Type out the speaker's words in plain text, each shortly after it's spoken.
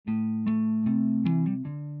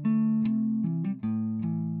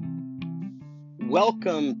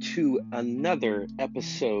Welcome to another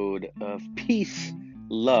episode of Peace,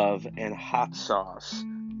 Love, and Hot Sauce,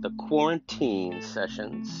 the Quarantine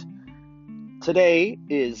Sessions. Today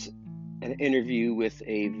is an interview with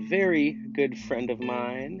a very good friend of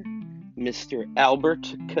mine, Mr.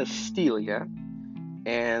 Albert Castiglia,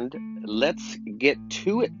 and let's get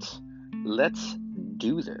to it. Let's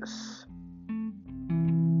do this.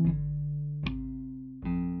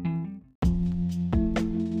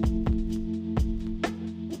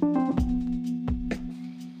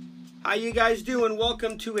 How you guys doing?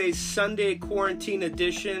 Welcome to a Sunday quarantine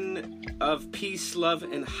edition of Peace, Love,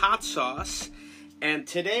 and Hot Sauce. And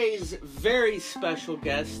today's very special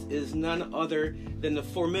guest is none other than the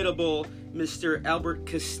formidable Mr. Albert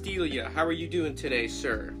Castiglia. How are you doing today,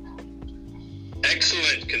 sir?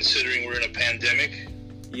 Excellent, considering we're in a pandemic.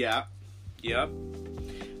 Yeah. Yep.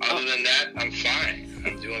 Other than that, I'm fine.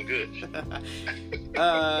 I'm doing good.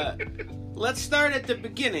 Let's start at the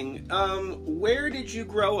beginning. Where did you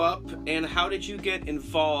grow up, and how did you get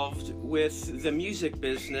involved with the music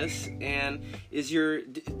business? And does your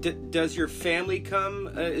family come?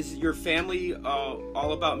 Is your family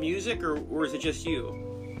all about music, or is it just you?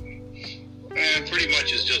 Pretty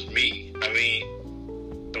much it's just me. I mean,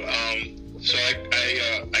 so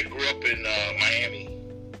I grew up in Miami,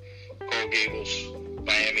 Coral Gables,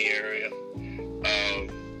 Miami area.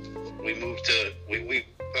 We moved to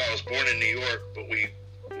I was born in New York, but we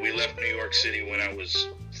left New York City when I was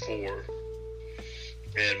 4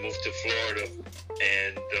 and moved to Florida.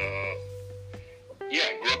 And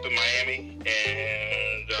grew up in Miami.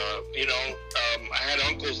 And I had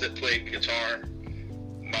uncles that played guitar.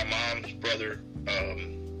 My mom's brother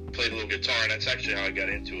played a little guitar, and that's actually how I got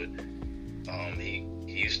into it.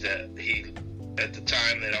 He at the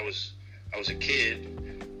time that I was a kid,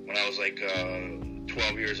 when I was like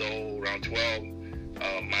 12 years old, around 12.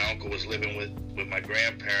 My uncle was living with my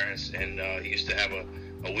grandparents, and he used to have a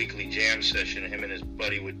weekly jam session. Him and his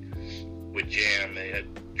buddy would jam. They had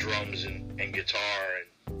drums and guitar,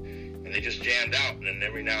 and they just jammed out. And then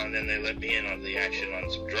every now and then they let me in on the action on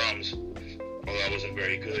some drums, although I wasn't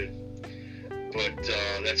very good. But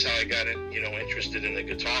that's how I got interested in the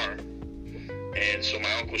guitar. And so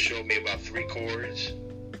my uncle showed me about 3 chords,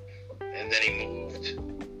 and then he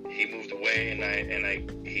moved away, and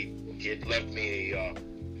he had left me a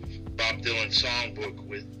Bob Dylan songbook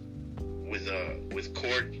with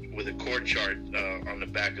a chord chart on the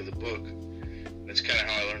back of the book. That's kind of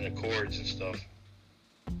how I learned the chords and stuff.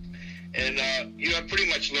 And I pretty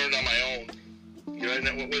much learned on my own.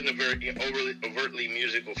 I wasn't a very overtly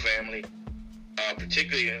musical family,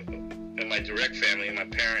 particularly in my direct family. My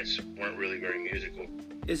parents weren't really very musical.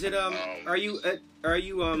 Is it are you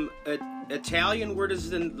Italian? Where does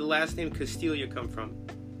the last name Castiglia come from?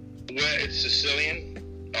 Well, it's Sicilian.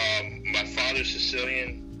 My father's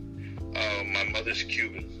Sicilian. My mother's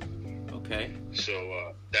Cuban. Okay. So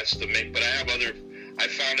that's the main. But I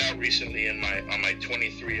found out recently on my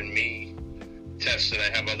 23andMe test that I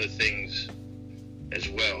have other things as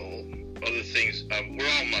well. Other things. We're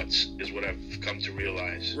all mutts, is what I've come to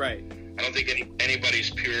realize. Right. I don't think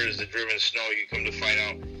anybody's pure as the driven snow. You come to find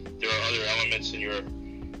out there are other elements in your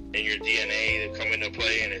DNA that come into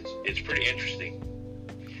play, and it's pretty interesting.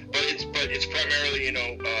 But it's primarily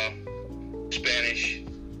Spanish and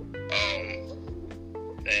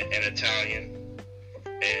Italian,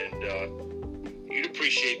 and you'd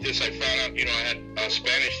appreciate this. I found out I had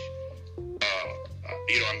Spanish.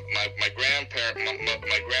 My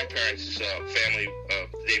grandparents' family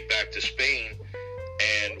date back to Spain,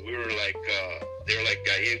 and we were like they were like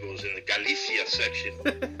Gallegos in the Galicia section,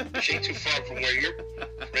 which ain't too far from where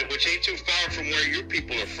your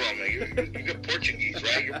people are from. You got Portuguese,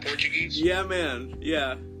 right? You're Portuguese? Yeah, man.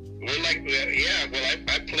 Yeah. We're like, well,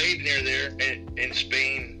 I played near there in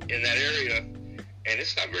Spain, in that area, and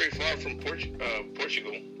it's not very far from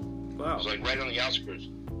Portugal. Wow. It's like right on the outskirts.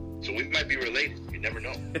 So we might be related. You never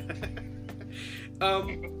know.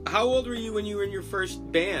 How old were you when you were in your first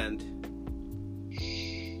band?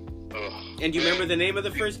 And do you remember the name of the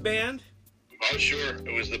first band? Oh, sure.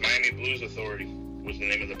 It was the Miami Blues Authority was the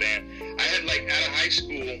name of the band. I had, out of high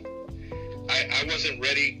school, I wasn't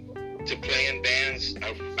ready to play in bands.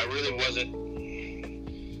 I really wasn't,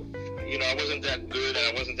 I wasn't that good, and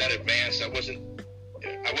I wasn't that advanced. I wasn't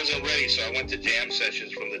ready, so I went to jam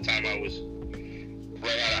sessions from the time I was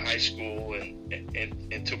right out of high school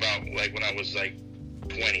and to about, when I was, 20,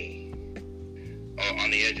 on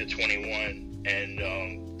the edge of 21. And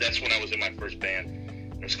that's when I was in my first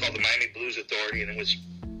band. It was called the Miami Blues Authority, and it was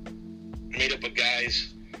made up of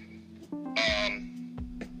guys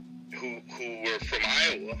who were from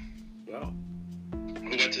Iowa. Wow.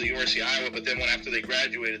 Who went to the University of Iowa, but then after they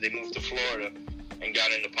graduated, they moved to Florida and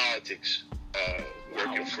got into politics,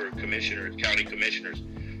 working for county commissioners.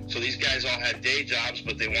 So these guys all had day jobs,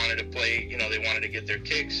 but they wanted to play, they wanted to get their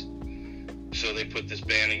kicks. So they put this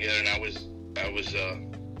band together, and I was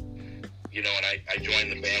and I joined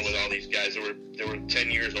the band with all these guys that were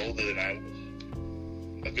 10 years older than I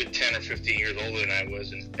was, a good 10 or 15 years older than I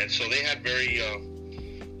was, and so they had very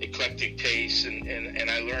eclectic tastes, and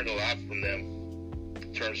I learned a lot from them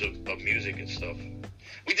in terms of music and stuff.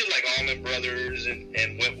 We did like Allman Brothers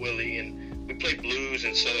and Wet Willie, and we played blues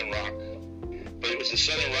and Southern rock. But it was the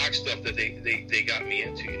Southern rock stuff that they got me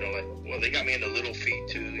into, they got me into Little Feat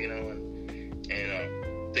too,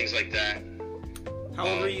 and things like that. How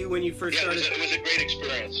old were you when you first started? It was a great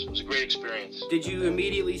experience. It was a great experience. Did you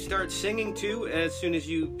immediately start singing too as soon as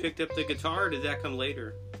you picked up the guitar, or did that come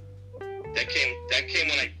later? That came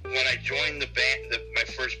when I joined the band. My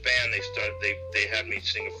first band, they had me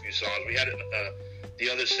sing a few songs. We had the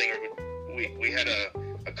other singer. We had a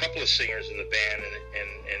couple of singers in the band,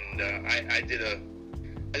 and I did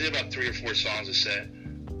about 3 or 4 songs a set.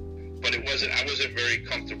 But I wasn't very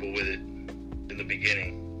comfortable with it in the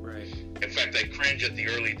beginning. Right. In fact, I cringe at the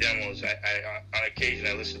early demos. On occasion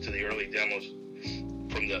I listened to the early demos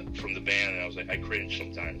from the band, and I was like, I cringe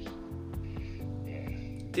sometimes.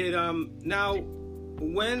 Did now,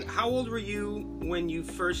 how old were you when you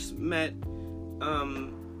first met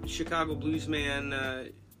Chicago bluesman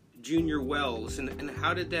Junior Wells, and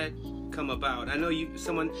how did that come about? I know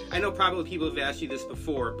probably people have asked you this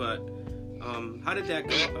before, but how did that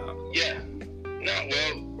come about? Yeah,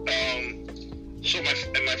 so my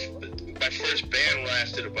first band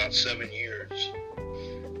lasted about 7 years,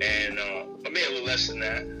 and maybe a little less than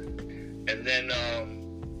that, and then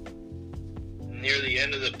near the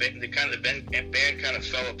end of the band kind of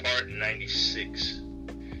fell apart in '96,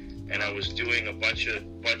 and I was doing a bunch of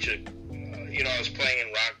I was playing in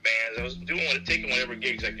rock bands. I was taking whatever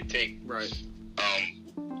gigs I could take. Right.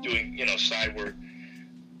 Doing side work,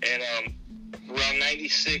 and around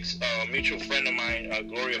 '96, a mutual friend of mine,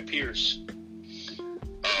 Gloria Pierce,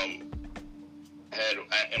 had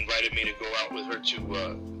invited me to go out with her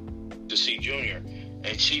to see Junior,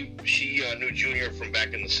 and she knew Junior from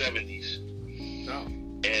back in the '70s. Oh.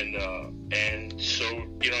 And so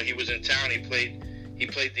he was in town. He played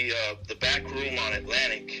the back room on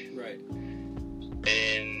Atlantic. Right.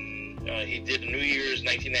 And he did New Year's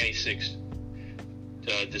 1996.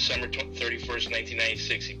 December 31st,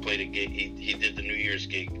 1996, he played a gig. He did the New Year's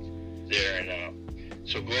gig there, and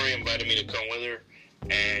so Gloria invited me to come with her,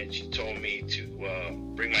 and she told me to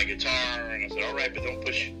bring my guitar, and I said, all right, but don't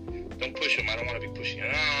push him. I don't want to be pushing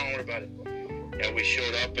him. No, don't worry about it. And we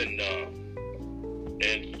showed up, and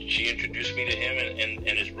she introduced me to him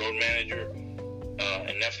and his road manager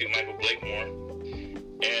and nephew, Michael Blakemore,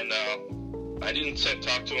 and I didn't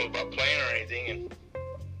talk to him about playing or anything,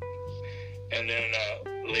 and then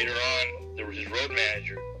later on, there was his road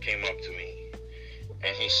manager came up to me,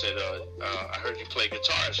 and he said, I heard you play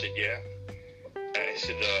guitar. I said, yeah. And I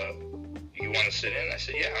said, you want to sit in? I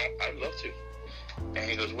said, yeah, I'd love to. And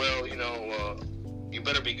he goes, well, you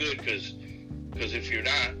better be good, because if you're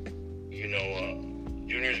not,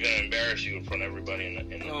 Junior's going to embarrass you in front of everybody.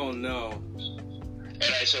 Oh, no.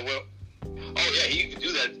 And I said, well, oh, yeah, he could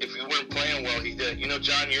do that. If you weren't playing well, he did.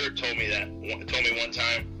 John Ure told me one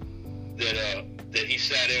time that he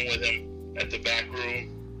sat in with him at the back room,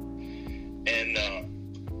 and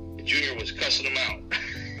Junior was cussing him out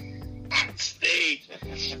on stage.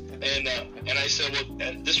 And I said, well,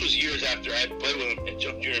 and this was years after I had played with him, and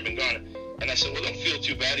Junior had been gone. And I said, well, don't feel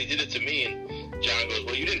too bad. He did it to me. And John goes,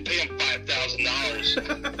 well, you didn't pay him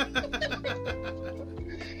 $5,000.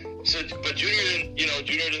 So, but Junior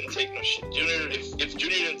didn't take no shit. If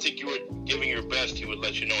Junior didn't think you were giving your best, he would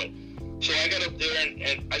let you know it. So I got up there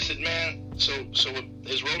and I said, man, so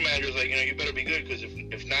his road manager was like, you better be good, because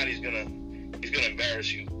if not, he's gonna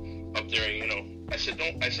embarrass you up there. I said,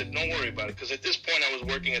 don't worry about it, because at this point I was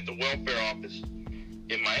working at the welfare office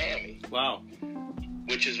in Miami. Wow.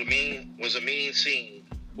 Which was a mean scene.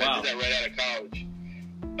 Wow. I did that right out of college.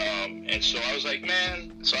 And so I was like,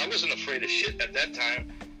 man, so I wasn't afraid of shit at that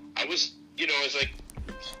time. I was, it's like,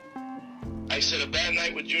 I said, a bad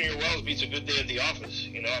night with Junior Wells beats a good day at the office.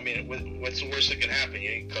 What's the worst that can happen?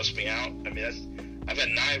 You cuss me out. I've had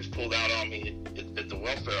knives pulled out on me at the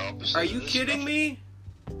welfare office. Are you kidding me?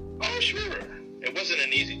 Oh, sure. It wasn't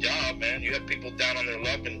an easy job, man. You had people down on their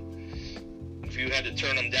luck, and if you had to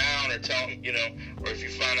turn them down or tell them, or if you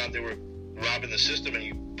found out they were robbing the system and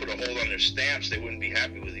you put a hold on their stamps, they wouldn't be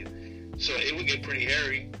happy with you. So it would get pretty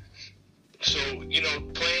hairy. So,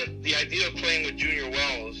 the idea of playing with Junior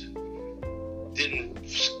Wells didn't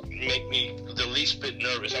make me the least bit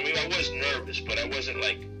nervous. I mean, I was nervous, but I wasn't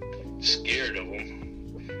like scared of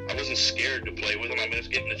them. I wasn't scared to play with them. I mean, I was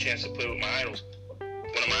getting a chance to play with my idols,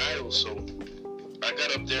 one of my idols. So I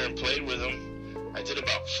got up there and played with them. I did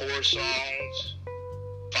about 5 songs.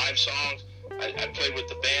 I played with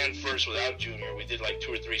the band first without Junior. We did like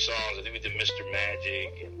 2 or 3 songs. I think we did Mr.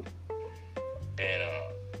 Magic and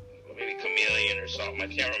maybe Chameleon or something. I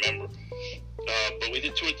can't remember. But we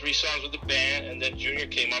did 2 or 3 songs with the band, and then Junior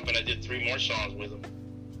came up and I did 3 more songs with him.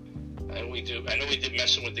 I know we did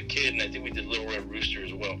Messing with the Kid, and I think we did Little Red Rooster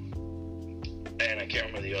as well. And I can't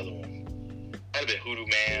remember the other one. Might have been Hoodoo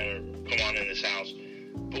Man or Come On In This House.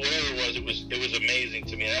 But whatever it was amazing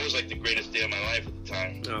to me. That was like the greatest day of my life at the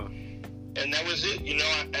time. Oh. And that was it, you know.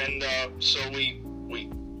 And so we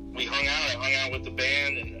hung out. I hung out with the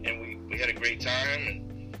band, and we had a great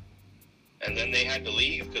time. And then they had to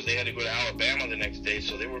leave because they had to go to Alabama the next day.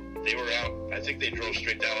 So they were out. I think they drove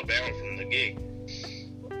straight to Alabama from the gig.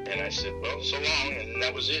 And I said, well, so long. And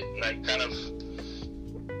that was it. And I kind of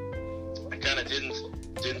didn't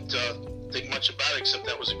think much about it, except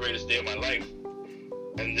that was the greatest day of my life.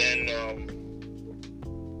 And then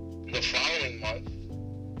the following month,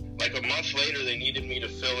 like a month later, they needed me to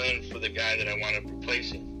fill in for the guy that I wound up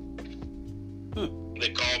replacing. They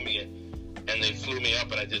called me and they flew me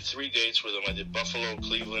up, and I did 3 dates with them. I did Buffalo,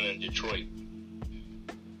 Cleveland, and Detroit.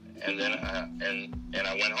 And then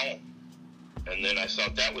I went home. And then I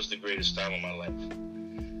thought that was the greatest time of my life,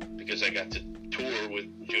 because I got to tour with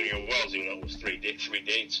Junior Wells, even though it was 3 dates.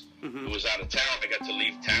 Mm-hmm. It was out of town. I got to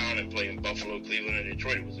leave town and play in Buffalo, Cleveland, and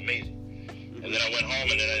Detroit. It was amazing. Mm-hmm. And then I went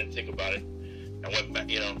home, and then I didn't think about it. I went back,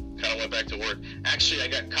 kind of went back to work. Actually, I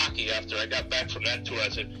got cocky after I got back from that tour. I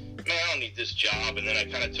said, man, I don't need this job. And then I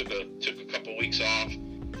kind of took a couple weeks off,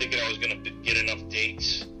 thinking I was going to get enough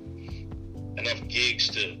dates, enough gigs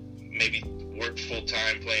to maybe work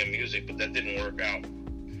full-time playing music, but that didn't work out.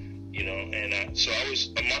 And so I was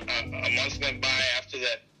a month went by after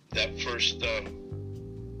that first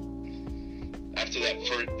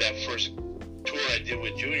tour I did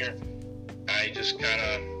with Junior. I just kind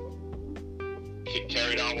of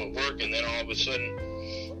carried on with work, and then all of a sudden,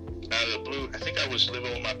 out of the blue, I think I was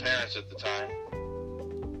living with my parents at the time,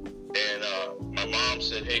 and my mom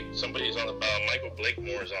said, "Hey, somebody's on the Michael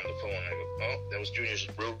Blakemore's on the phone." I go, "Oh, that was Junior's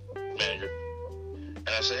road manager." And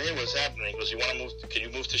I said, "Hey, what's happening?" He goes, "Can you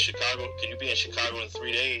move to Chicago? Can you be in Chicago in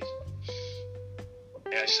 3 days?"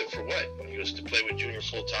 And I said, "For what?" And he goes, "To play with Junior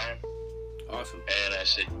full time." Awesome. And I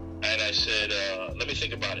said, "Let me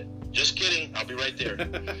think about it." "Just kidding, I'll be right there."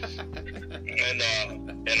 and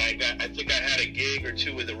I think I had a gig or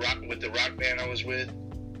 2 with the rock band I was with, a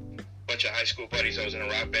bunch of high school buddies I was in a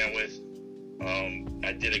rock band with.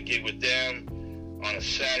 I did a gig with them on a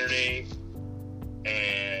Saturday,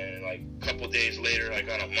 and like a couple days later, like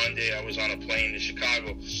on a Monday, I was on a plane to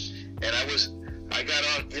Chicago, and I got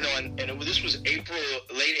on, and this was late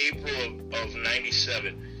April of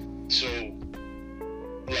 '97. So,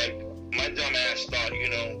 like, my dumb ass thought,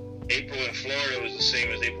 April in Florida was the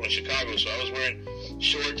same as April in Chicago. So I was wearing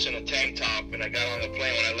shorts and a tank top, and I got on the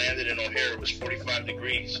plane. When I landed in O'Hare, it was 45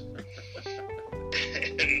 degrees.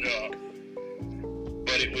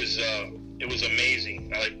 But it was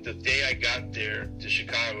amazing. Like, the day I got there to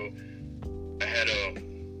Chicago,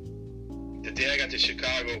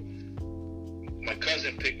 my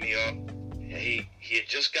cousin picked me up, and he had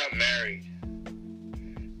just got married,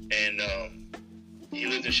 and he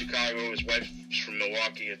lived in Chicago. His wife's from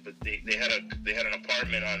Milwaukee, but they had an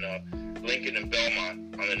apartment on Lincoln and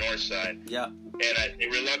Belmont on the north side. Yeah. And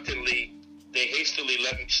they hastily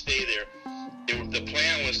let me stay there. The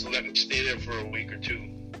plan was to let me stay there for a week or 2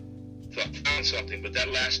 till I found something, but that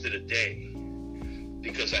lasted a day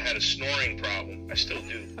because I had a snoring problem. I still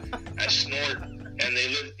do. I snort, and they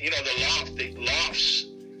live, lofts.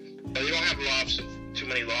 They don't have too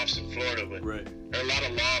many lofts in Florida, but right. There are a lot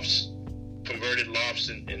of lofts, converted lofts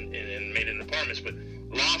and made in apartments, but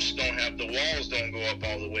lofts the walls don't go up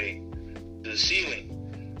all the way to the ceiling,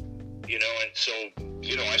 and so,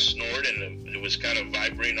 I snored, and it was kind of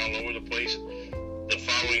vibrating all over the place. The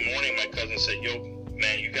following morning, my cousin said, "Yo,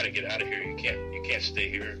 man, you got to get out of here. You can't stay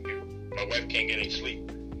here. My wife can't get any sleep."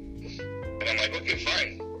 And I'm like, "Okay,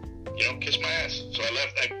 fine. Kiss my ass." So I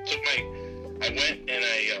left. I went and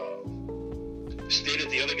I stayed at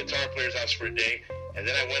the other guitar player's house for a day, and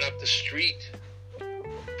then I went up the street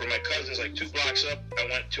from my cousin's, like 2 blocks up. I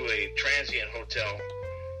went to a transient hotel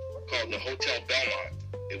called the Hotel Belmont.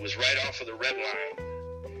 It was right off of the Red Line,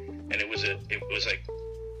 and it was like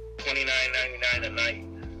 $29.99 a night,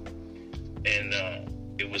 and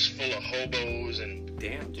it was full of hobos and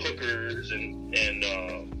hookers and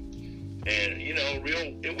And it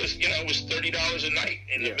was $30 a night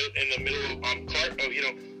in the middle of Clark,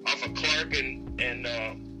 off of Clark and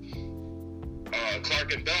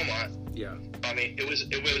Clark and Belmont. Yeah. I mean, it was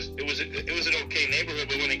an okay neighborhood,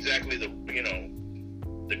 but wasn't exactly the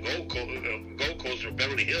Gold Coast or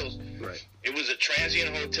Beverly Hills. Right. It was a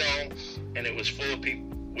transient hotel, and it was full of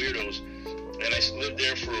weirdos. And I lived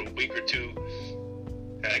there for a week or two.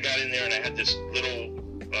 And I got in there, and I had this little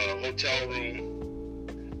hotel room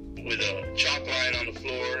with a chalk line on the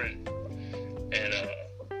floor, and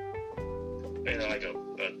like a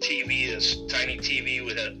TV, this tiny TV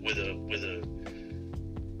with a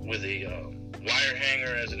wire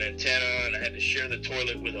hanger as an antenna, and I had to share the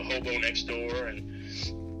toilet with a hobo next door, and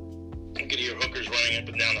you could hear hookers running up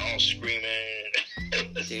and down the hall screaming.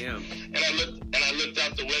 Damn. And I looked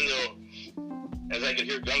out the window as I could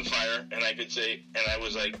hear gunfire, and I could say, and I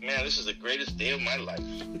was like, man, this is the greatest day of my life.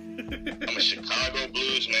 I'm a Chicago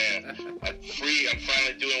blues man. I'm free. I'm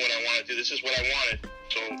finally doing what I want to do. This is what I wanted.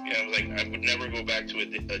 So, I was like, I would never go back to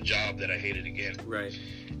a job that I hated again. Right.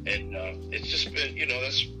 And it's just been,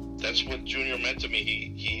 that's what Junior meant to me.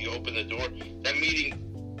 He opened the door. That meeting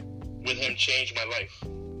with him changed my life.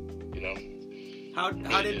 How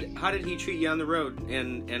did he treat you on the road,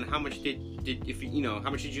 and how much how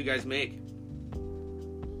much did you guys make?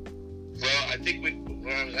 Well, I think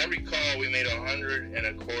I recall we made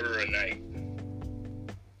 $125 a night.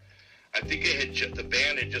 I think the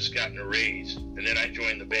band had just gotten a raise, and then I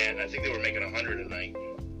joined the band. I think they were making $100 a night.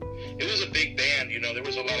 It was a big band, there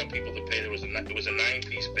was a lot of people to pay. It was a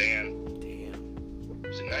 9-piece band. Damn.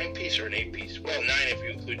 Was it 9-piece or an 8-piece? Well, 9 if you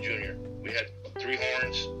include Junior. We had 3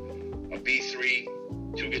 horns, a B3,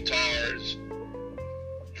 2 guitars,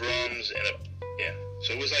 drums, and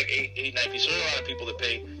so it was like 8 9-piece. So there were a lot of people to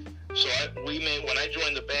pay. So when I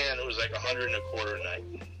joined the band, it was like $125 a night,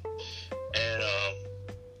 and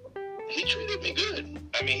he treated me good.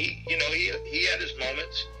 I mean, he had his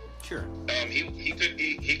moments. Sure. He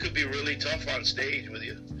could be really tough on stage with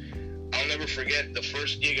you. I'll never forget the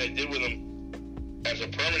first gig I did with him as a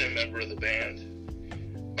permanent member of the band.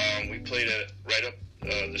 We played right up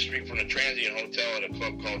the street from the Transient Hotel at a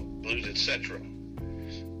club called Blues Etc.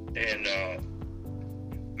 And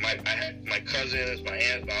I had my cousins, my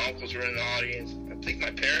aunts, my uncles were in the audience. I think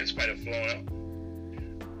my parents might have flown up.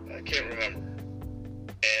 I can't remember.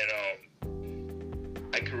 And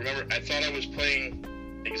I can remember, I thought I was playing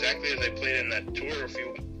exactly as I played in that tour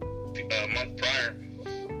a month prior,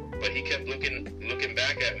 but he kept looking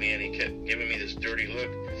back at me, and he kept giving me this dirty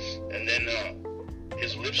look. And then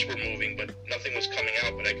his lips were moving, but nothing was coming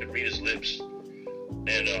out, but I could read his lips.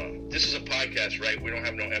 And this is a podcast, right? We don't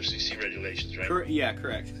have no FCC regulations, right? Yeah,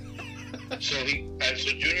 correct. So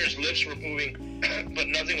Junior's lips were moving, but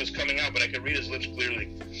nothing was coming out, but I could read his lips clearly.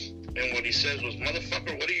 And what he says was,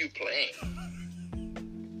 "Motherfucker, what are you playing?"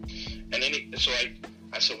 And then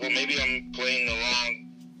I said, well, maybe I'm playing the wrong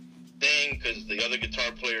thing, because the other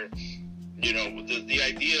guitar player, the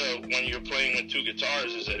idea when you're playing with 2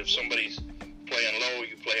 guitars is that if somebody's playing low,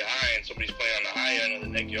 you play high, and somebody's playing on the high end of the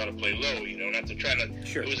neck, you ought to play low, not to try to,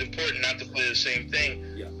 Sure. It was important not to play the same thing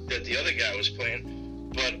that the other guy was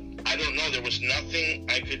playing, but I don't know, there was nothing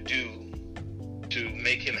I could do to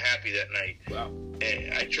make him happy that night. Wow.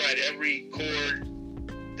 And I tried every chord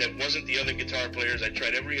that wasn't the other guitar players. I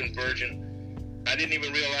tried every inversion. I didn't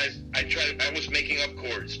even realize I was making up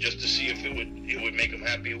chords just to see if it would make him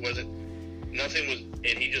happy. It wasn't. Nothing was,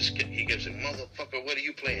 and he kept saying, "Motherfucker, what are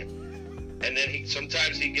you playing?" And then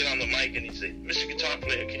sometimes he'd get on the mic and he'd say, "Mr. Guitar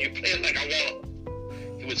Player, can you play it like I want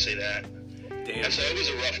it?" He would say that. Damn. And so it was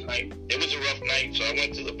a rough night. So I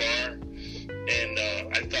went to the bar, and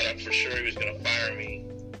I thought for sure he was going to fire me.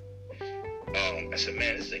 I said,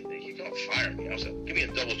 "Man, he's going to fire me." I was like, "Give me a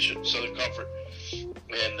double Southern Comfort."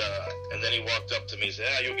 And then he walked up to me and said,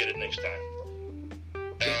 "You'll get it next time."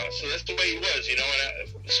 So that's the way he was,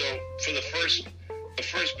 And so for the first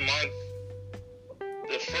month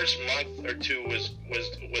or two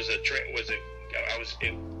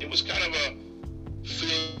it was kind of a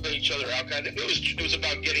feeling each other out kind of. It was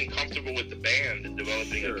about getting comfortable with the band and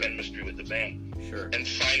developing Sure. a chemistry with the band. Sure. And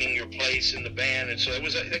finding your place in the band. And so it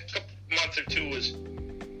was a month or two was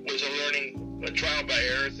a trial by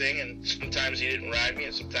error thing, and sometimes he didn't ride me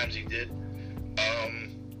and sometimes he did.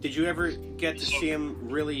 Did you ever get to see him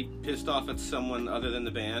really pissed off at someone other than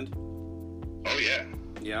the band? Oh yeah.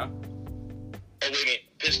 Yeah. Oh wait a minute,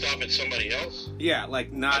 pissed off at somebody else? Yeah,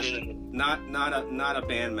 like not a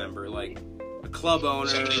band member, like a club owner.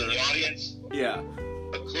 Somebody in the audience? Yeah.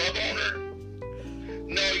 A club owner?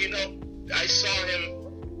 No, I saw him.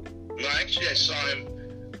 No, actually, I saw him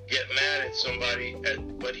get mad at somebody,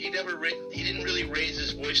 but he didn't really raise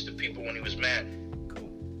his voice to people when he was mad.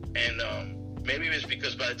 Cool. And maybe it was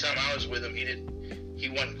because by the time I was with him, he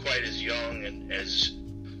wasn't quite as young and as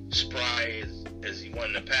spry as he was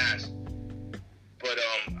in the past. But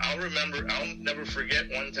I'll never forget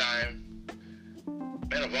one time,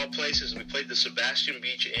 man, of all places, we played the Sebastian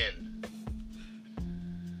Beach Inn.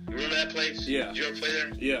 You remember that place? Yeah. Did you ever play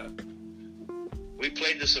there? Yeah. We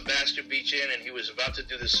played the Sebastian Beach Inn, and he was about to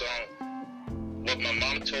do this song, What My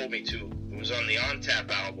Mom Told Me To. It was on the On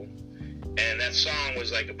Tap album. And that song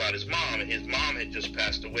was like about his mom, and his mom had just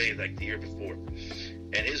passed away like the year before.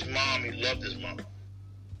 And his mom, he loved his mom.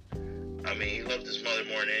 I mean, he loved his mother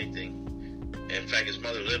more than anything. In fact, his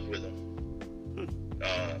mother lived with him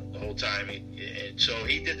the whole time. And so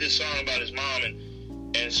he did this song about his mom,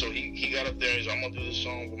 and so he got up there and he's like, I'm going to do this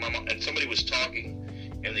song with my mom. And somebody was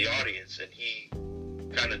talking in the audience, and he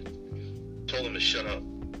kind of told him to shut up,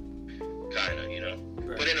 kind of, you know.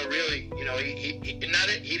 Right. But in a really, you know, he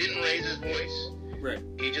didn't raise his voice. Right.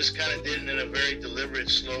 He just kind of did it in a very deliberate,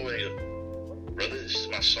 slow way. Brother, this is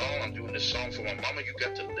my song. I'm doing this song for my mama. You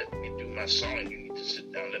got to let me do my song, and you need to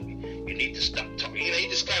sit down. You need to stop talking. You know, he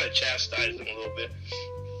just kind of chastised him a little bit.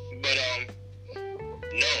 But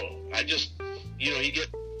no, I just, you know, he get.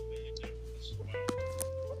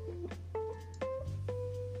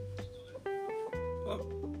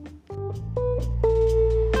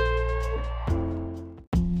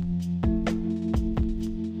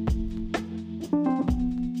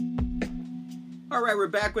 All right, we're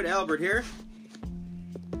back with Albert here.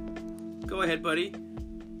 Go ahead, buddy.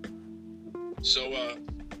 So,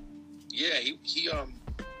 yeah, he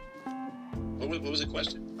what was the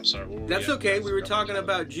question? I'm sorry. That's okay. We were talking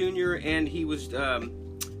about Junior, and he was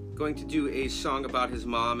going to do a song about his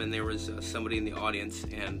mom, and there was somebody in the audience,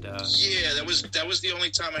 and yeah, that was the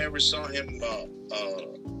only time I ever saw him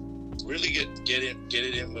really get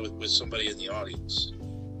it in with somebody in the audience.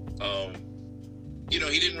 You know,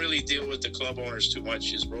 he didn't really deal with the club owners too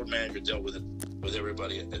much. His road manager dealt with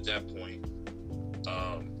everybody at that point.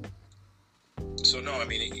 So no, I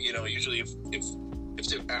mean, you know, usually if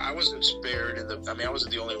I wasn't spared I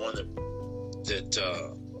wasn't the only one that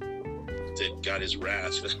got his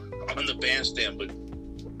wrath on the bandstand, but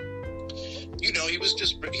you know, he was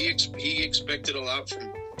just he expected a lot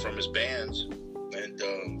from his bands, and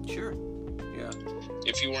sure. Yeah.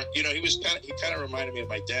 If you weren't, you know, he kind of reminded me of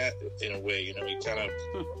my dad in a way. You know, he kind of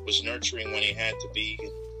was nurturing when he had to be,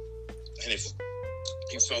 and if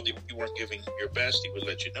he felt you weren't giving your best, he would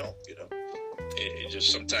let you know. You know, it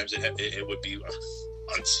just sometimes it would be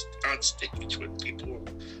on stage when people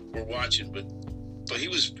were watching, but he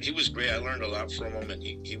was great. I learned a lot from him, and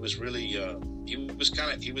he was really he was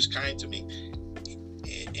kind to me.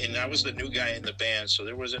 And I was the new guy in the band, so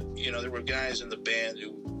there were guys in the band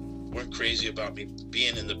who weren't crazy about me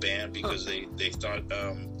being in the band because they thought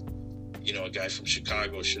you know, a guy from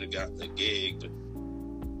Chicago should have gotten the gig. But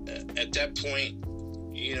at that point,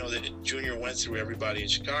 you know, that Junior went through everybody in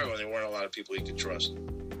Chicago, and there weren't a lot of people he could trust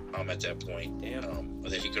at that point.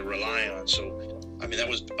 That he could rely on. So I mean, that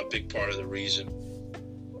was a big part of the reason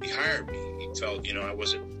he hired me. He felt, you know, I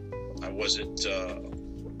wasn't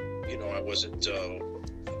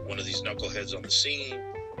one of these knuckleheads on the scene,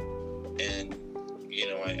 and you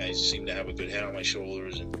know, I seemed to have a good head on my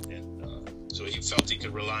shoulders, and so he felt he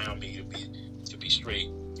could rely on me to be straight,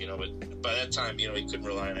 you know. But by that time, you know, he couldn't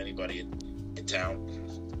rely on anybody in town,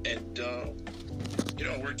 and you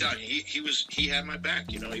know, it worked out. He had my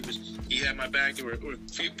back, you know. He had my back. There were a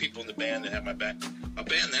few people in the band that had my back. A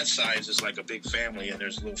band that size is like a big family, and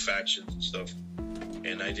there's little factions and stuff.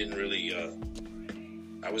 And I didn't really.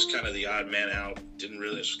 I was kind of the odd man out. Didn't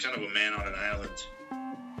really. I was kind of a man on an island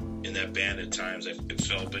in that band at times. It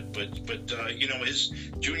felt, but you know, his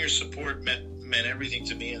Junior support meant everything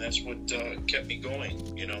to me, and that's what kept me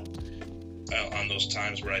going. You know, on those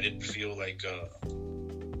times where I didn't feel like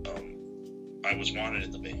I was wanted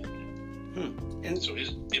in the band. And so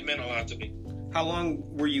it meant a lot to me. How long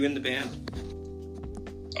were you in the band?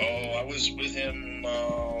 Oh, I was with him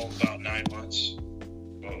about 9 months.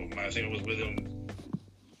 I think I was with him.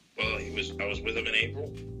 Well, I was with him in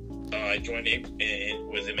April. I joined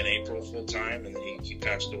with him in April full time, and then he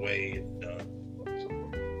passed away.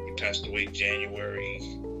 He passed away January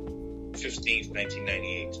 15th,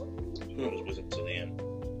 1998. I was with him till the end.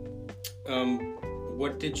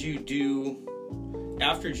 What did you do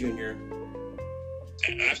after Junior?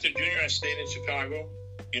 After Junior, I stayed in Chicago,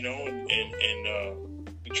 you know, and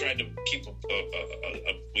we tried to keep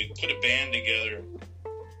we put a band together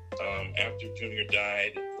after Junior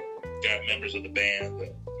died. Got members of the band,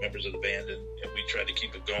 members of the band, and we tried to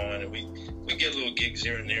keep it going. And we get little gigs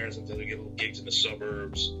here and there. Sometimes we get little gigs in the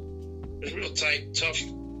suburbs. It was real tough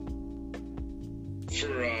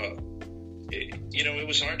for, it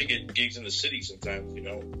was hard to get gigs in the city sometimes,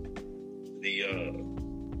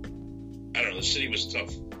 the city was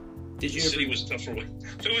tough. The city was tough for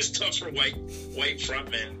white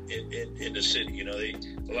frontmen in the city. A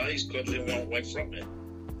lot of these clubs didn't want white frontmen.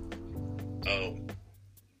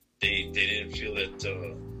 They didn't feel that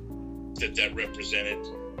represented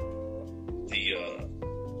the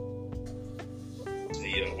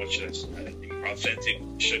the authentic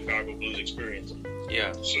Chicago blues experience.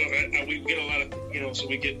 Yeah. So we get a lot of so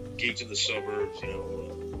we get gigs in the suburbs.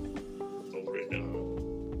 Over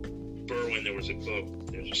in Berwyn, there was a club.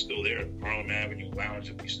 There's still there, Harlem Avenue Lounge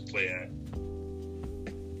that we used to play at.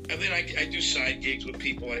 And then I do side gigs with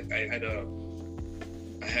people. I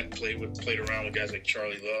had played around with guys like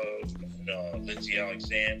Charlie Love, and, Lindsey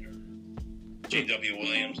Alexander, J.W.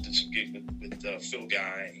 Williams. Did some gigs with Phil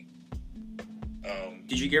Guy.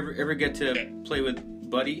 Did you ever get to play with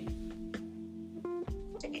Buddy?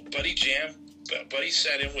 Buddy Jam. Buddy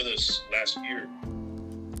sat in with us last year.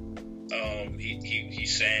 He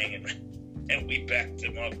sang and we backed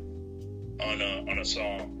him up on a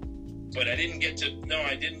song. But I didn't get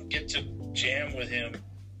to jam with him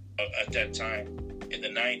at that time in the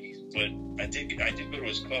 90s. But I did go to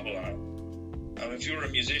his club a lot. If you were a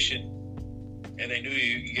musician and they knew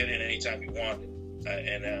you could get in anytime you wanted.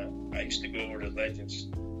 I used to go over to Legends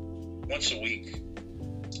once a week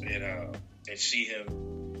and see him.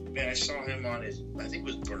 Man, I saw him on I think it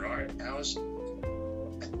was Bernard Allison.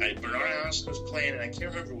 Bernard Allison was playing, and I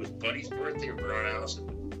can't remember if it was Buddy's birthday or Bernard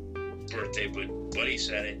Allison's birthday, but Buddy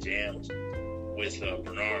sat in jams with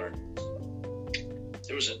Bernard.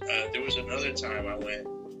 There was another time I went,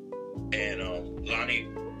 and Lonnie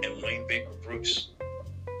and Wayne Baker Brooks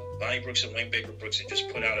had just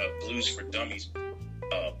put out a Blues for Dummies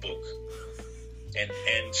book, and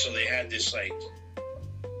so they had this like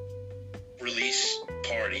release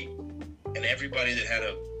party, and everybody that had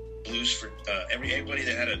a Blues for everybody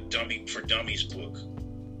that had a Dummy for Dummies book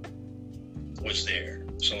was there.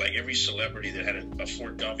 So like every celebrity that had a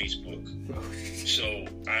For Dummies book. So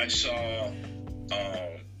I saw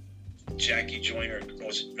Jackie Joyner.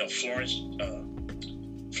 Florence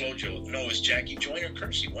Flojo. No, it was Jackie Joyner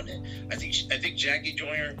Kersey, wasn't it? I think Jackie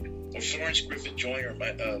Joyner or Florence Griffith Joyner,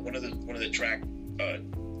 one of the track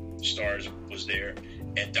stars, was there,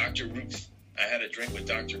 and Dr. Ruth. I had a drink with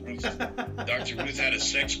Dr. Ruth. Dr. Ruth had a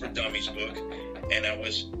Sex for Dummies book, and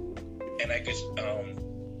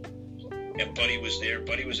and Buddy was there.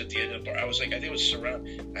 Buddy was at the end of the bar. I was like, I think it was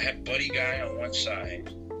surrounded. I had Buddy Guy on one side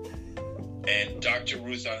and Dr.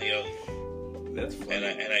 Ruth on the other. That's funny.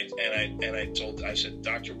 I said,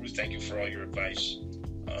 Dr. Ruth, thank you for all your advice.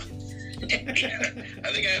 I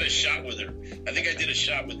think I had a shot with her. I think I did a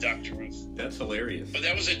shot with Dr. Ruth. That's hilarious. But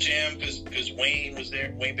that was a jam because Wayne was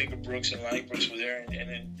there. Wayne Baker Brooks and Lonnie Brooks were there, and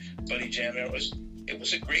then Buddy jammed. It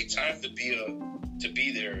was a great time to be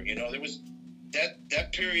there. There was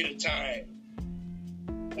that period of time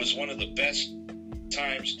was one of the best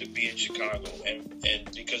times to be in Chicago, and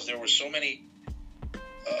because there were so many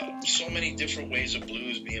different ways of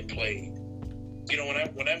blues being played.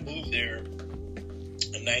 When I moved there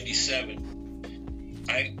in '97,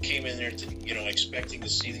 I came in there to, expecting to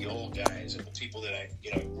see the old guys and the people that I,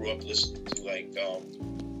 grew up listening to,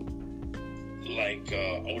 like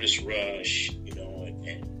Otis Rush,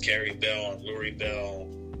 and Gary Bell and Lurie Bell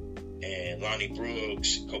and Lonnie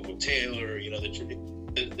Brooks, Coco Taylor,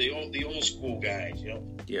 the old school guys,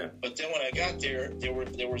 Yeah. But then when I got there, there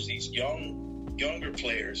was these younger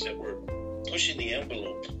players that were pushing the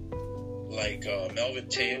envelope, like Melvin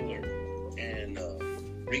Taylor and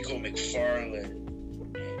Rico McFarlane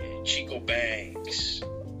and Chico Banks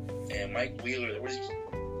and Mike Wheeler.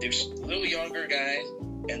 There's little younger guys,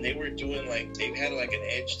 and they were doing they had like an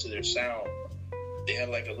edge to their sound. They had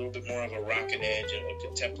like a little bit more of a rockin' edge and a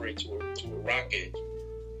contemporary to a rock edge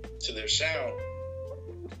to their sound,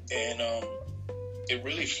 and it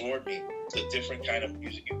really floored me, the different kind of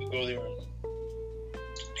music. You could go there and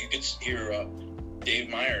you could hear Dave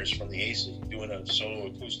Myers from the Aces doing a solo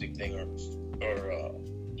acoustic thing, or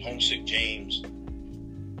Homesick James,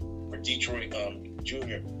 or Detroit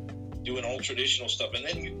Jr. doing old traditional stuff, and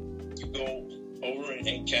then you go over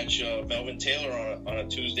and catch Melvin Taylor on a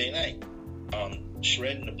Tuesday night,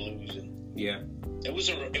 shredding the blues, and yeah, it was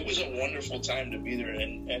a wonderful time to be there,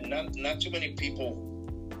 and not too many people.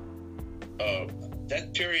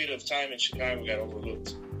 That period of time in Chicago got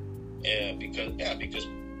overlooked, because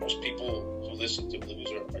most people who listen to blues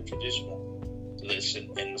are traditional listen,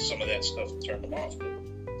 and some of that stuff turned them off.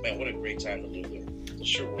 But man, what a great time to live there. It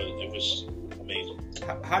sure was. It was amazing.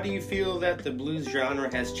 How do you feel that the blues genre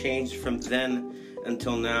has changed from then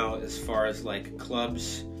until now, as far as like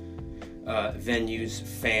clubs, venues,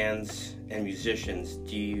 fans, and musicians?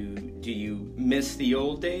 Do you miss the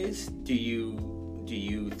old days? Do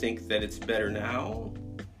you think that it's better now?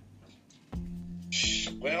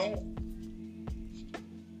 Well,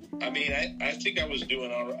 I mean, I think I was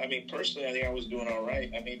doing all right. I mean, personally, I think I was doing all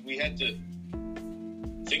right. I mean,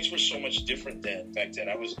 things were so much different back then.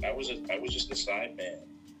 I was just a sideman.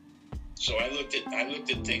 So I looked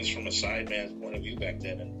at things from a sideman's point of view back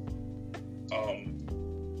then, and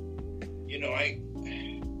you know, I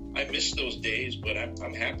miss those days, but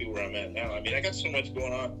I'm happy where I'm at now. I mean, I got so much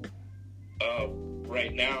going on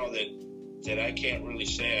right now that I can't really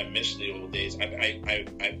say I miss the old days.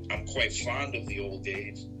 I'm quite fond of the old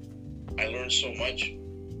days. I learned so much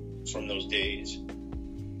from those days,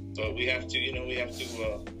 but we have to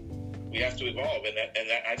evolve, and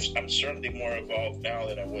I'm certainly more evolved now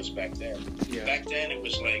than I was back then. Yeah. Back then it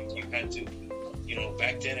was like you had to,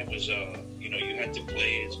 back then it was you had to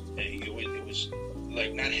play it was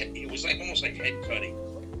like it was like almost like head cutting.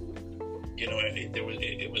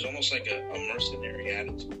 It was almost like a mercenary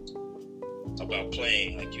attitude about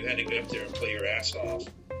playing. Like you had to get up there and play your ass off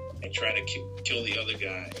and try to kill the other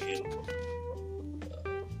guy.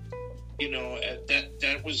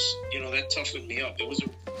 That was that toughened me up.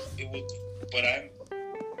 But I'm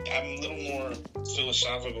a little more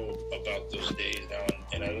philosophical about those days now,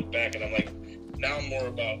 and I look back and I'm like, now I'm more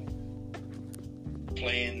about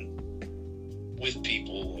playing with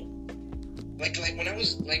people. Like when I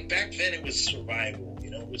was like back then, it was survival.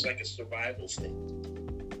 It was like a survival thing.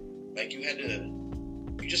 Like you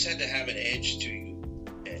just had to have an edge to you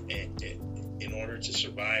in order to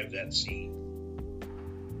survive that scene.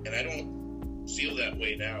 And I don't feel that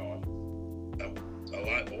way now. I'm a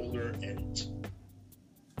lot older and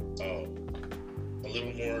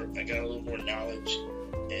I got a little more knowledge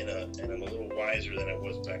and I'm a little wiser than I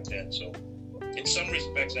was back then. So in some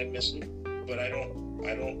respects I miss it, but I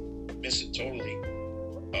don't miss it totally.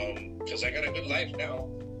 Because I got a good life now,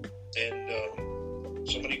 and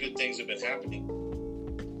so many good things have been happening.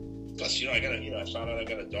 Plus, I found out I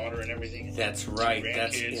got a daughter and everything. That's right.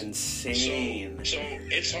 That's insane. So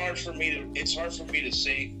it's hard for me to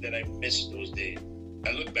say that I miss those days.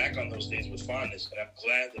 I look back on those days with fondness, and I'm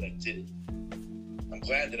glad that I did it. I'm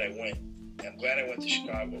glad that I went. I'm glad I went to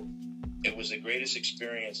Chicago. It was the greatest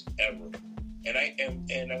experience ever. And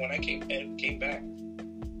when I came back,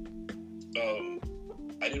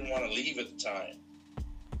 I didn't want to leave at the time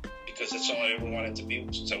because that's all I ever wanted to be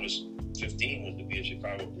since I was 15, was to be a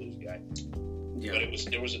Chicago blues guy. Yeah.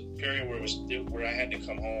 But there was a period where I had to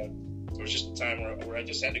come home. There was just a time where I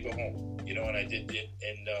just had to go home, and I did it,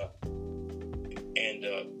 and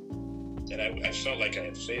I felt like I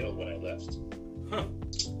had failed when I left. Huh.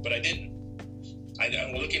 But I didn't.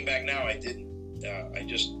 I'm looking back now, I didn't.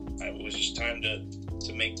 It was just time to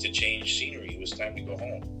change scenery. It was time to go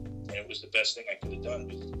home, and it was the best thing I could have done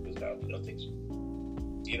without things.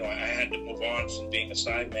 I had to move on from being a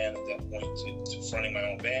sideman at that point to fronting my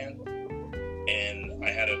own band, and I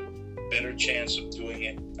had a better chance of doing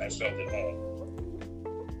it. I felt at home,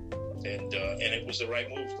 and it was the right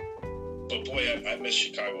move. But boy, I miss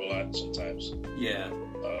Chicago a lot sometimes. Yeah.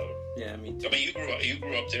 Yeah, me too. I mean, you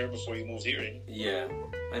grew up there before you moved here, didn't you? Yeah,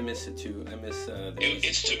 I miss it too. I miss.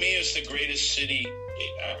 It's to me, it's the greatest city.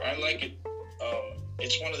 I like it.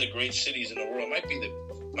 It's one of the great cities in the world. It might be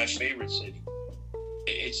my favorite city.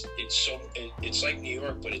 It's like New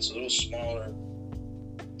York, but it's a little smaller,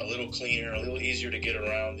 a little cleaner, a little easier to get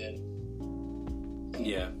around in.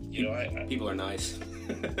 Yeah, people are nice.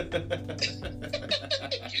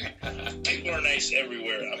 People are nice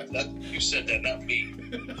everywhere. You said that, not me.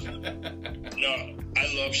 No, I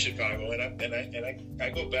love Chicago, and I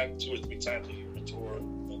go back 2 or 3 times a year to tour,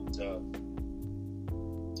 and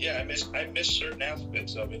I miss certain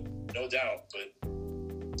aspects of it, no doubt.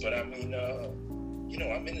 But I mean,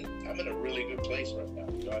 I'm in a really good place right now.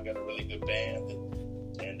 I got a really good band,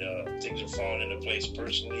 and things are falling into place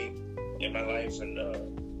personally in my life, and I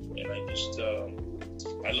just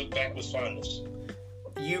I look back with fondness.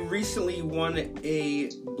 You recently won a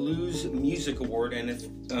Blues Music Award, and if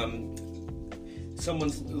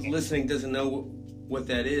someone's listening doesn't know what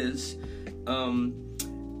that is,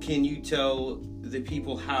 can you tell the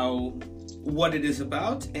people what it is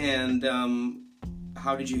about, and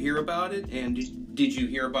how did you hear about it, and did you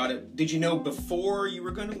hear about it? Did you know before you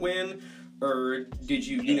were going to win, or did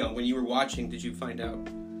you, when you were watching, did you find out?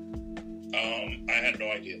 I had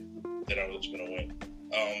no idea that I was going to win.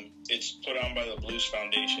 It's put on by the Blues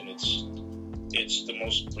Foundation. it's the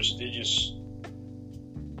most prestigious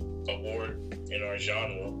award in our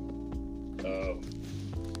genre.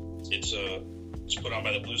 It's put on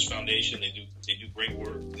by the Blues Foundation. They do great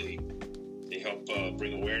work. They help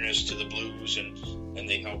bring awareness to the blues, and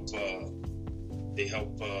they help they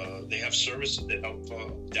have services that help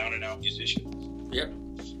down and out musicians. Yep.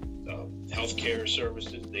 Healthcare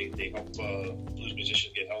services. They help blues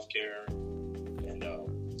musicians get healthcare, and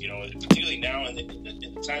particularly now in the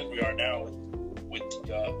times we are now with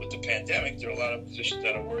the pandemic, there are a lot of musicians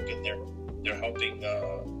out of work, and they're helping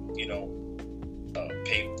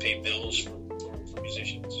pay bills for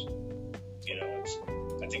musicians.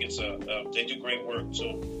 I think it's they do great work.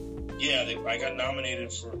 So yeah, I got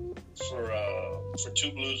nominated for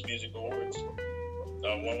 2 Blues Music Awards.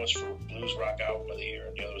 One was for Blues Rock Album of the Year,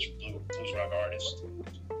 and the other was for Blues Rock Artist.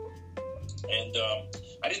 And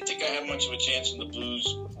I didn't think I had much of a chance in the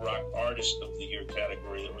Blues Rock Artist of the Year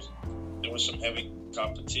category. There was some heavy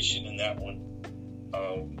competition in that one.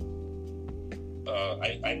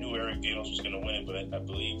 I knew Eric Gales was going to win it, but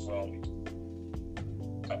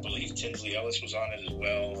I believe Tinsley Ellis was on it as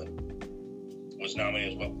well, and was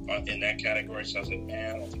nominated as well in that category. So I was like,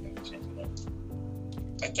 man, I don't think I have a chance on that.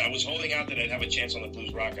 I was holding out that I'd have a chance on the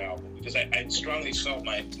Blues Rock album, because I strongly felt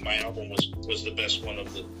my album was the best one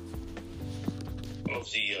of the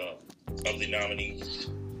nominees.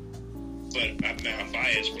 But I'm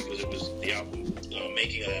biased because it was the album,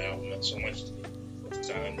 making of that album meant so much to me at the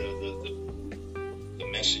time. The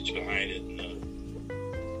message behind it, and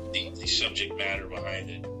the subject matter behind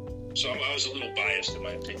it. So I was a little biased in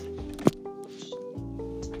my opinion.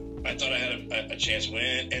 I thought I had a chance to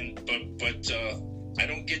win, but I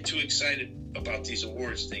don't get too excited about these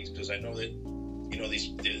awards things, because I know that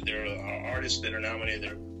there are artists that are nominated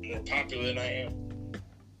that are more popular than I am,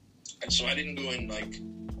 and so I didn't go in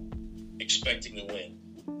expecting to win.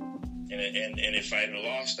 And if I had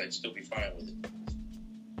lost, I'd still be fine with it.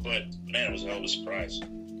 But man, it was a hell of a surprise.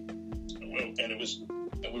 And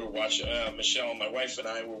we were watching, Michelle, my wife and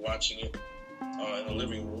I were watching it in the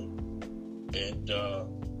living room, and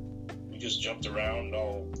we just jumped around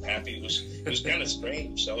all happy. It was kind of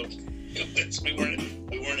strange. So we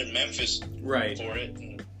weren't in Memphis right. for it.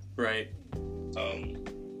 And, right.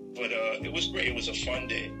 But it was great. It was a fun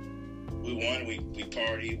day. We won. We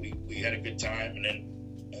partied. We had a good time, and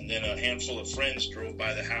then a handful of friends drove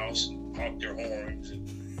by the house and honked their horns and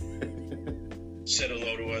said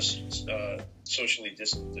hello to us. Socially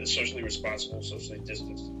responsible, socially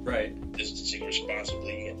distanced, right? Distancing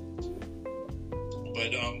responsibly,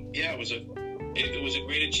 but yeah, it was a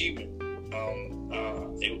great achievement.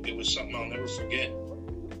 It was something I'll never forget,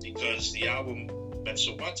 because the album meant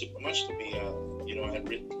so much to me. I had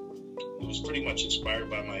written. It was pretty much inspired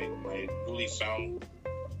by my newly found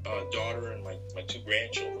daughter and my 2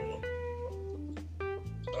 grandchildren.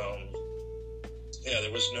 Yeah,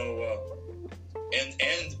 there was no.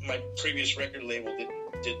 And my previous record label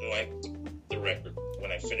didn't like the record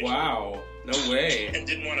when I finished. Wow, no way. And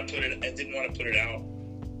didn't want to put it out.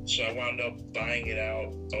 So I wound up buying it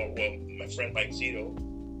out. Well, my friend Mike Zito,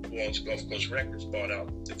 who owns Gulf Coast Records, bought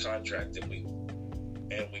out the contract, and we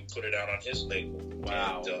put it out on his label.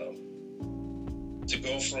 Wow. And, to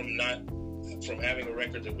go from having a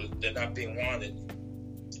record that not being wanted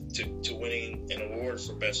to winning an award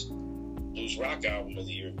for Best Blues Rock Album of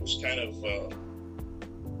the Year was kind of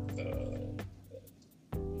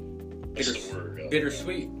what's the word?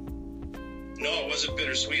 Bittersweet. No, it wasn't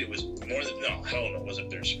bittersweet. It was more than it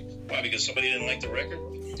wasn't bittersweet. Why? Because somebody didn't like the record.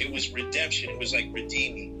 It was redemption. It was like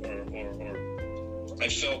redeeming, or I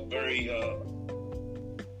felt very.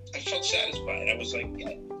 I felt satisfied. I was like,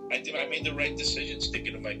 yeah, I made the right decision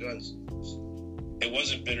sticking to my guns. It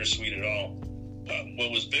wasn't bittersweet at all.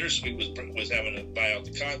 What was bittersweet was having to buy out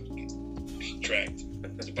the contract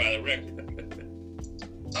to buy the record.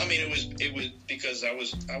 I mean, it was because I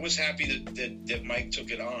was happy that Mike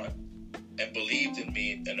took it on and believed in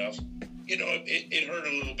me enough. It hurt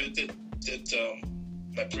a little bit that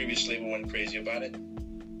my previous label went crazy about it,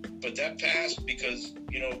 but that passed because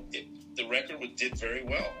the record did very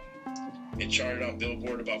well. It charted on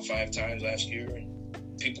Billboard about 5 times last year, and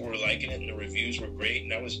people were liking it, and the reviews were great.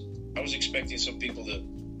 And I was expecting some people to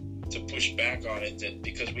push back on it, that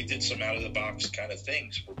because we did some out of the box kind of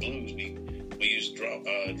things for blues. We used drum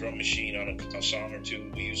machine on a song or two.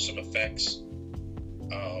 We used some effects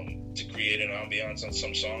to create an ambiance on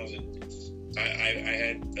some songs. And I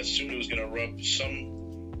had assumed it was going to rub some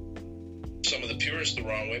of the purists the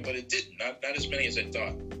wrong way, but it didn't. Not as many as I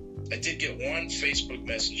thought. I did get one Facebook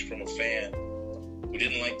message from a fan who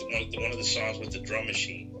didn't like one of the songs with the drum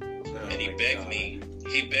machine, and he begged me.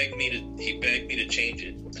 he begged me to change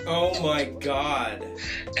it. Oh my God!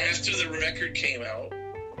 After the record came out,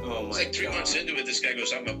 Oh my it's like 3 God. months into it. This guy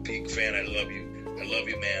goes, "I'm a big fan. I love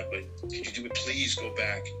you, man. But could you do it? Please go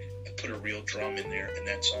back and put a real drum in there in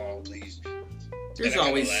that song, please." There's And I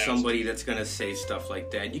always kinda laughed. somebody that's gonna say stuff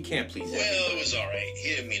like that. You can't please Well, it everybody. was all right. He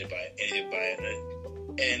didn't mean to buy it, and he didn't buy it,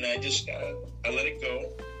 and I just I let it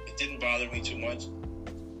go. It didn't bother me too much.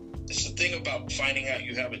 It's the thing about finding out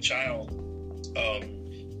you have a child.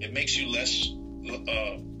 It makes you less.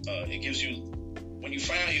 It gives you, when you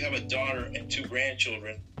find out you have a daughter and 2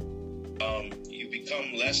 grandchildren, you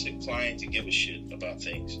become less inclined to give a shit about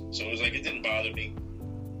things. So it was like, it didn't bother me,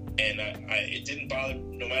 and it didn't bother,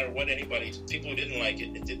 no matter what people who didn't like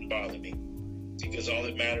it, it didn't bother me, because all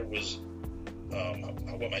that mattered was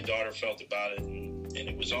what my daughter felt about it, and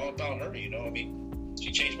it was all about her. You know, I mean,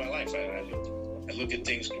 she changed my life. I look at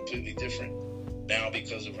things completely different now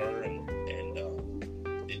because of her, and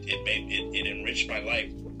it enriched my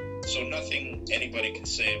life. So nothing anybody can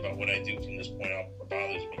say about what I do from this point on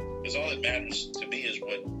bothers me, because all that matters to me is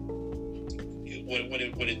what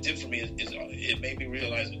it did for me is it made me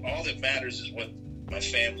realize that all that matters is what my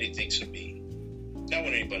family thinks of me, not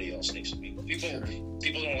what anybody else thinks of me.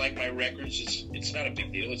 People don't like my records. It's not a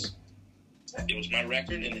big deal. It was my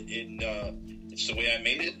record, and it's the way I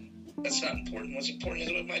made it. That's not important. What's important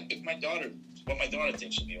is what my daughter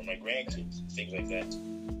thinks of me, or my grandkids, things like that.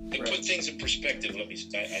 It put things in perspective. I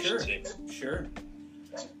should say. Sure.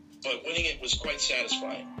 But winning it was quite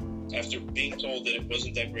satisfying. After being told that it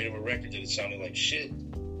wasn't that great of a record, that it sounded like shit,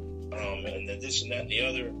 and then this and that and the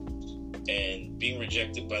other, and being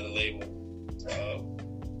rejected by the label,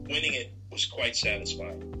 winning it was quite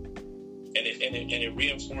satisfying, and it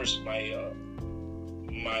reinforced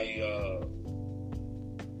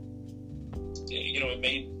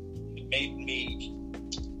it made me.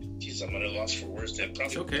 Geez, I'm at a loss for words. That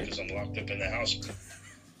probably because I'm locked up in the house.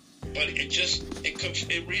 But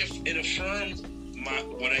it affirmed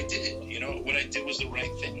what I did. You know, what I did was the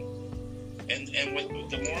right thing. And what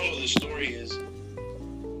the moral of the story is,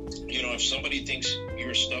 you know, if somebody thinks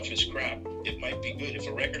your stuff is crap, it might be good. If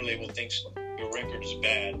a record label thinks your record is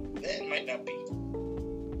bad, then it might not be.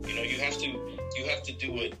 You know, you have to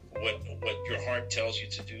do what your heart tells you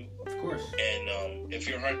to do. Of course. And if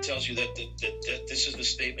your heart tells you that this is the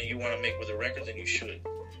statement you want to make with a record, then you should.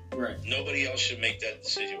 Right. Nobody else should make that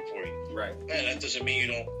decision for you. Right. And that doesn't mean you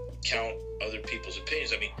don't count other people's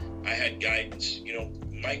opinions. I mean, I had guidance. You know,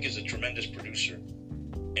 Mike is a tremendous producer,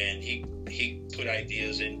 and he put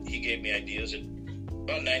ideas in. He gave me ideas, and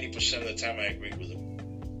about 90% of the time I agreed with him.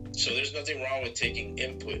 So there's nothing wrong with taking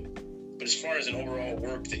input. But as far as an overall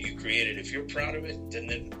work that you created, if you're proud of it, then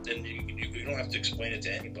you don't have to explain it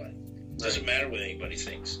to anybody. It doesn't matter what anybody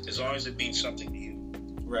thinks, as long as it means something to you.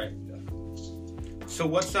 Right. So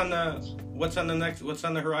what's on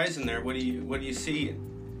the horizon there? What do you see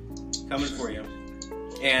coming for you?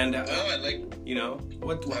 And you know,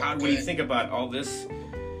 what do you think about all this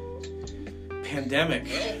pandemic?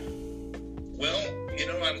 Well, you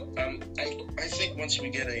know, I think once we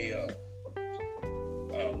get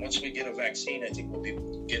a vaccine, I think we'll be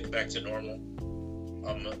getting back to normal.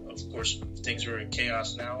 Of course, things are in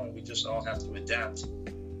chaos now, and we just all have to adapt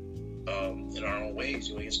in our own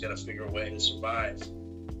ways. We just got to figure a way to survive.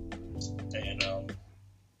 And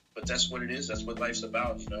but that's what it is. That's what life's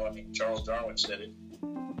about. You know, I mean, Charles Darwin said it.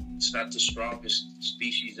 It's not the strongest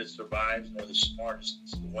species that survives, nor the smartest.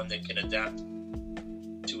 It's the one that can adapt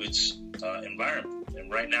to its environment.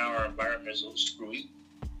 And right now, our environment is a little screwy.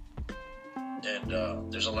 And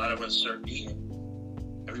there's a lot of uncertainty,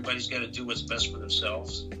 and everybody's got to do what's best for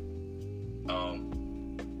themselves.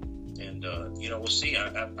 You know, we'll see.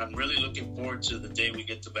 I'm really looking forward to the day we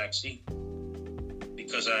get the vaccine,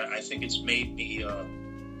 because I think it's made me.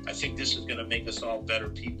 I think this is going to make us all better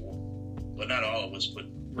people. Well, not all of us, but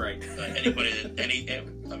right. Anybody that I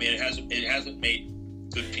mean, it hasn't made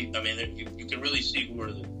good people. I mean, you can really see who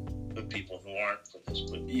are the good people and who aren't from this.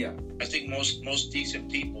 But yeah, I think most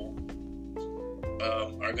decent people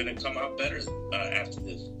are going to come out better after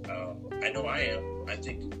this. I know I am. I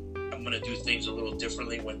think I'm going to do things a little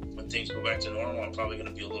differently when things go back to normal. I'm probably going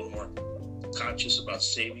to be a little more conscious about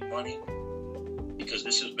saving money, because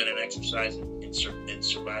this has been an exercise in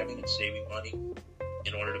surviving and saving money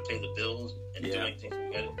in order to pay the bills and doing things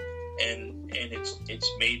like that. And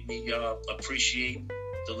it's made me appreciate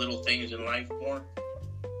the little things in life more.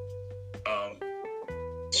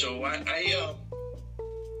 So I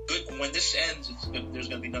good, when this ends, there's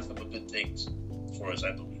going to be nothing but good things for us,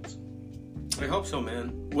 I believe. I hope so,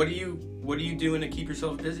 man. What are you doing to keep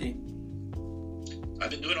yourself busy? I've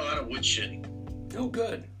been doing a lot of wood shedding. Oh,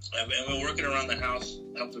 good. I've been working around the house,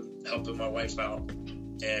 helping my wife out,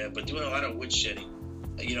 but doing a lot of wood shedding.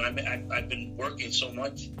 You know, I've been working so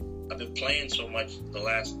much. I've been playing so much the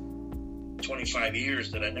last 25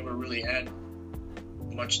 years that I never really had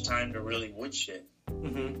much time to really woodshed.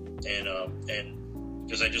 Mm-hmm. And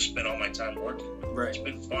because I just spent all my time working. Right. It's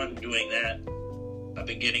been fun doing that. I've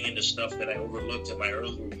been getting into stuff that I overlooked in my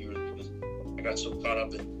earlier years because I got so caught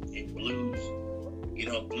up in blues. You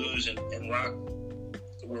know, blues and rock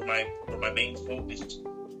were my main focus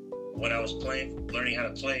when I was learning how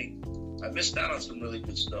to play. I missed out on some really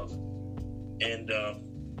good stuff. And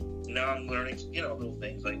now I'm learning, you know, little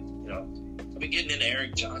things like, you know, I've been getting into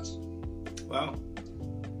Eric Johnson. Wow.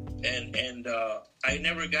 And I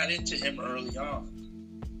never got into him early on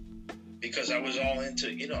because I was all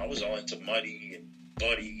into Muddy and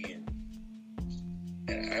Buddy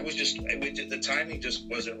and I was just, the timing just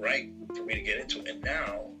wasn't right for me to get into it. And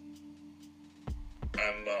now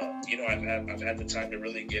I'm, you know, I've had the time to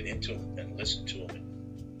really get into him and listen to him.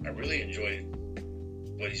 And I really enjoy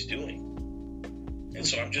what he's doing. And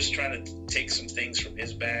so I'm just trying to take some things from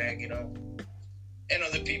his bag, you know, and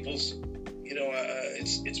other people's, you know,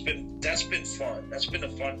 that's been fun. That's been the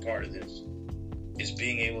fun part of this, is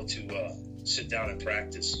being able to sit down and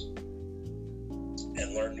practice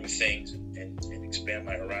and learn new things and expand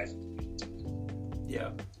my horizons.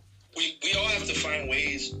 Yeah. We all have to find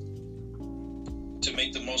ways to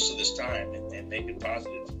make the most of this time and make it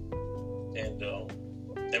positive. And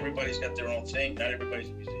everybody's got their own thing. Not everybody's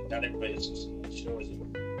a musician. Not everybody that's listening to the show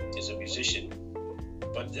is a musician.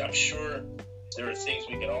 But I'm sure there are things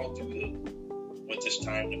we can all do with this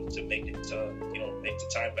time to make it, you know, make the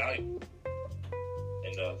time valuable.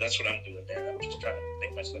 And that's what I'm doing there. I'm just trying to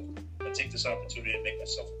take this opportunity to make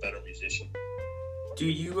myself a better musician. Do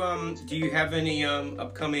you have any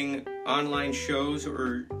upcoming online shows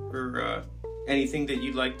or anything that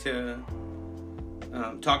you'd like to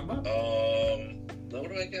talk about? What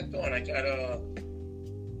do I got going?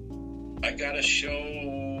 I got a show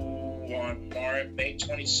on May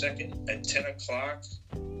 22nd at 10 o'clock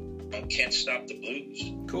on Can't Stop the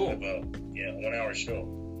Blues. Cool. I have a 1 hour show.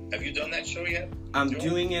 Have you done that show yet? I'm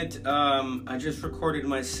doing it. I just recorded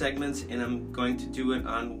my segments, and I'm going to do it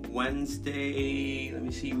on Wednesday. Let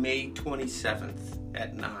me see, May 27th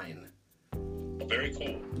at 9. Oh, very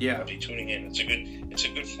cool. Yeah. I'll be tuning in. It's a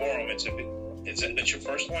good forum. That's your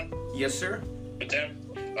first one Yes, sir. with them?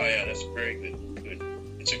 Oh yeah, that's very good. Good.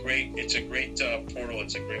 It's a great portal.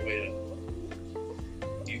 It's a great way to.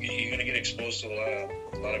 You're gonna get exposed to a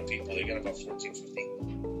lot of people. They got about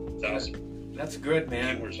 15,000 That's good,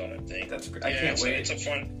 man. viewers on that thing. That's great. I can't wait. It's a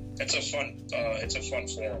fun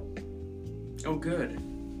forum. Oh, good.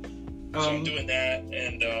 So I'm doing that,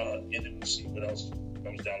 and then we'll see what else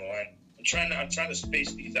comes down the line. I'm trying to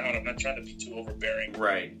space these out. I'm not trying to be too overbearing.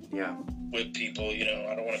 Right. Yeah. With people, you know,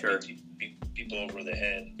 I don't want to beat people over the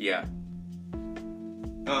head. Yeah.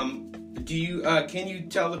 Do you can you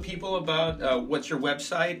tell the people about what's your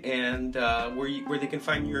website and where they can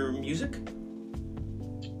find your music?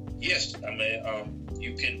 Yes,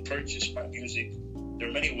 you can purchase my music. There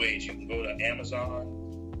are many ways. You can go to Amazon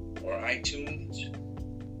or iTunes,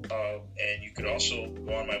 and you could also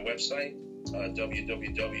go on my website,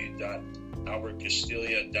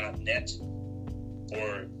 www.albertcastilla.net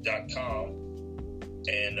or .com,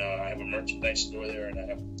 and I have a merchandise store there, and I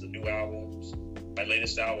have the new albums. My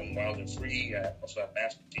latest album, Wild and Free. I also have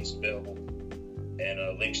Masterpiece available,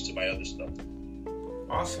 and links to my other stuff.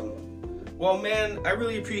 Awesome. Well, man, I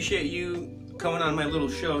really appreciate you coming on my little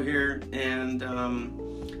show here and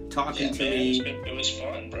talking to me. It was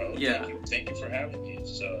fun, bro. Yeah. Thank you for having me.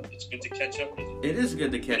 It's good to catch up with you. It is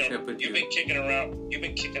good to catch up with you. You've been kicking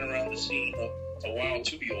around the scene a while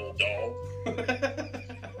too, you old dog. You've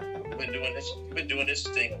been doing this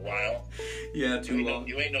thing a while. Yeah, too long.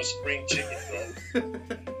 You ain't no spring chicken, bro.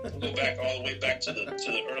 We'll go back all the way back to the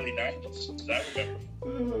early 90s. I remember.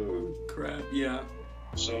 Oh, crap, yeah.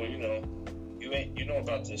 So, you know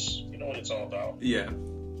about this. You know what it's all about. Yeah.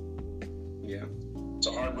 Yeah. It's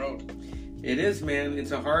a hard road. It is, man.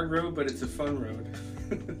 It's a hard road, but it's a fun road.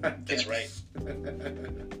 That's right.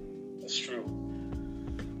 That's true.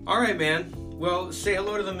 All right, man. Well, say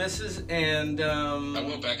hello to the missus, and I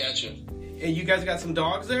will back at you. And you guys got some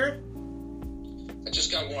dogs there? I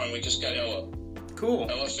just got one. We just got Ella. Cool.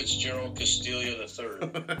 Ella Fitzgerald Castillo III.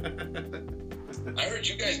 I heard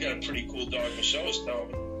you guys got a pretty cool dog. Michelle was telling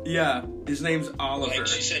me. Yeah, his name's Oliver. Like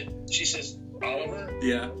she says Oliver?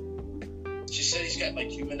 Yeah. She said he's got like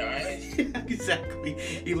human eyes. Yeah, exactly.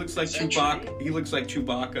 He looks like Chewbacca. True? He looks like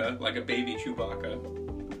Chewbacca, like a baby Chewbacca.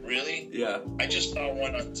 Really? Yeah. I just saw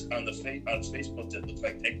one on Facebook that looked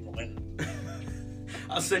like April Winter.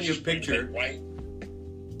 I'll send you a picture. White.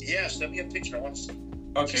 Yeah, send me a picture. I want to see.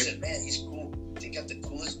 Okay. She said, man, he's cool. They got the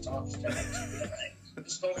coolest dog.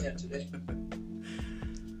 Just told me that today.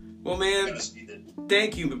 Well, man,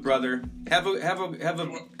 thank you, brother. Have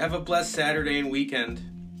a blessed Saturday and weekend.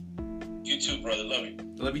 You too, brother. Love you.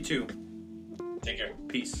 Love you too. Take care.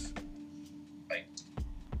 Peace. Bye.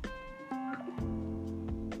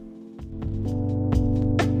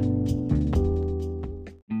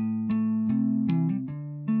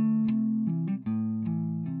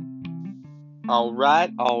 All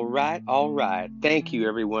right. Thank you,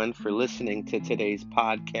 everyone, for listening to today's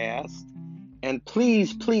podcast. And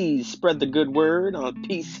please spread the good word on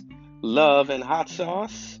peace, love, and hot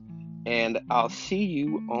sauce. And I'll see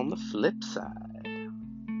you on the flip side.